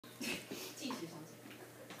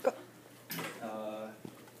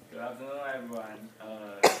afternoon, everyone.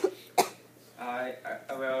 I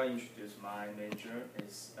will introduce my major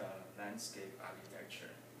is landscape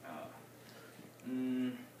architecture.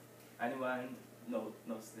 Mm, anyone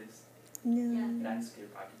knows this? No.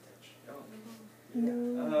 Landscape architecture. Oh.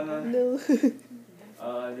 No. No.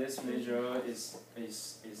 This major is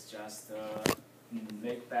just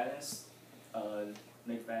make balance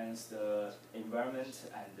the environment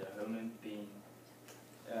and the human being.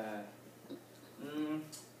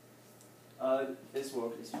 This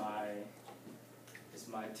work is my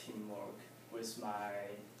teamwork with my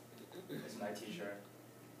teacher.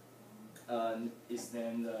 It's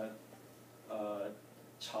named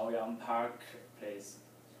Chaoyang Park place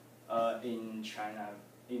in China,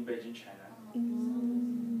 in Beijing, China.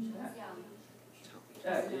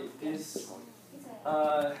 Yeah, it is.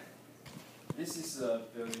 This is a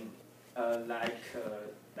building like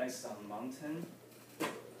some mountain.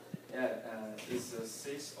 Yeah, it's the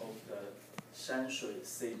seat of the Shanshui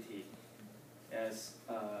city. Yes,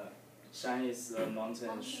 Shan is the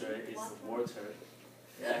mountain, Shui is the water.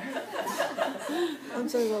 Yeah. I'm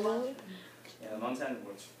sorry, what? Yeah, mountain and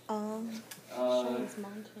water. Shui is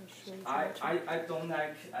mountain, Shui is water. I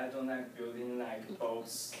don't like building like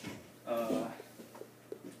boats. What's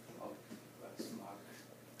Mark?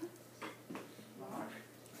 Mark.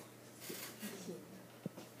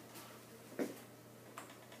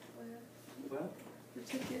 Well, you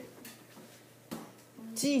take it.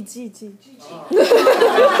 G.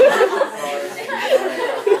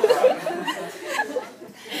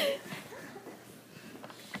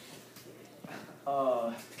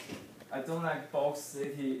 I don't like box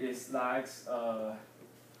city. It's like this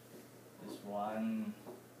one.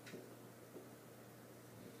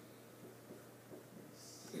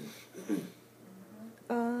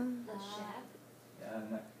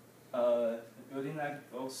 Yeah, building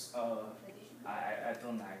like box. I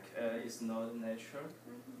don't like. It's not natural.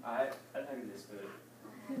 I like this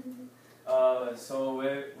building. So we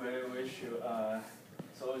should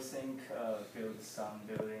so we think build some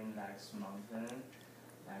building like mountain,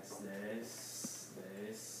 like this.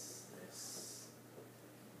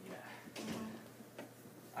 Yeah.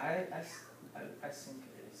 I think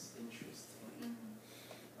it's interesting.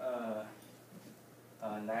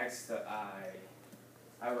 Next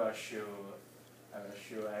I will show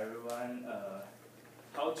everyone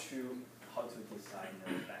how to design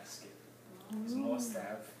the landscape. Small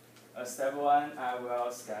step. Step one, I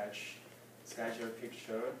will sketch a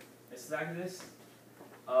picture. It's like this.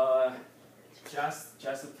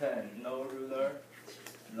 Just a pen, no ruler,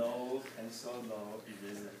 no pencil, no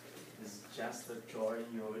eraser. It's just a drawing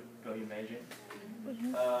you imagine.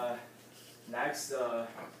 Next,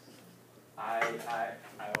 I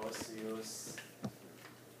also use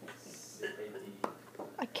CAD.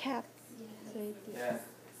 A cat. Yeah.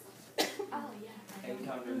 And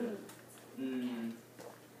computer.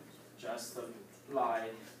 Just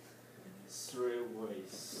like 3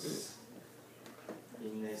 ways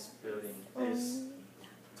in this building. It's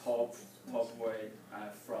top way,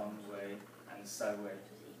 front way, and side way.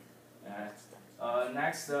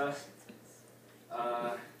 Next,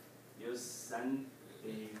 use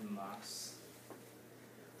 3D Max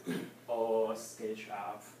or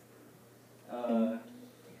SketchUp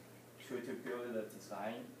to build the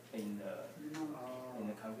design in the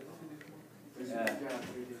computer.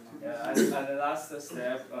 And the last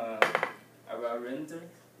step, I will render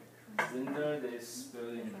this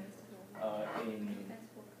building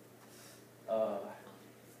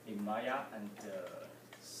in Maya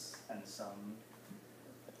and some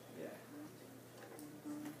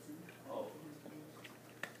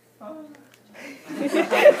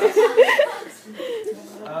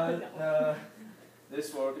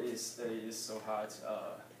this work is so hard.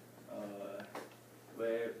 We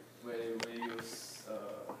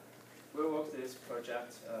work this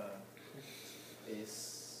project is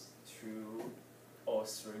 2 or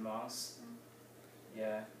 3 months.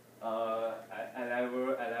 Yeah. I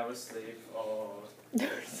never sleep or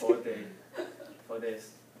 4 days for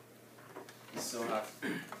this. It's so hard.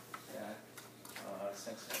 Yeah.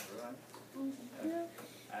 Thanks everyone.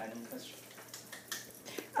 Any question?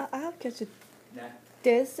 I have a question. Yeah.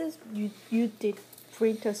 This is you did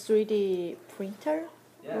print a 3D printer,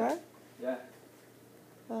 Yeah. right? Yeah.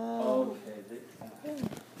 Okay. This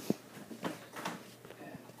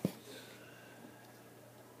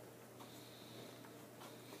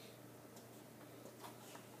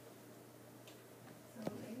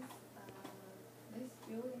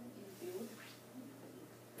building is built.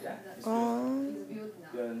 Yeah. It's built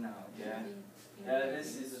now. Good now. Yeah. Yeah. This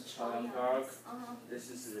is a Chaoyang Park. This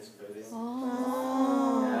is this building.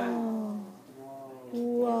 Oh. Yeah.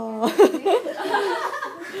 Wow.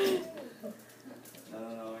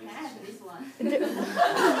 No, Can I have this one?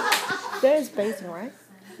 There is Beijing, right?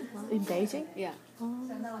 In Beijing? Yeah. Oh.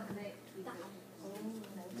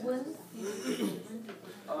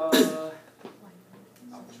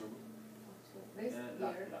 October. This year.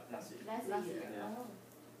 Last year. Last year. Yeah. Oh.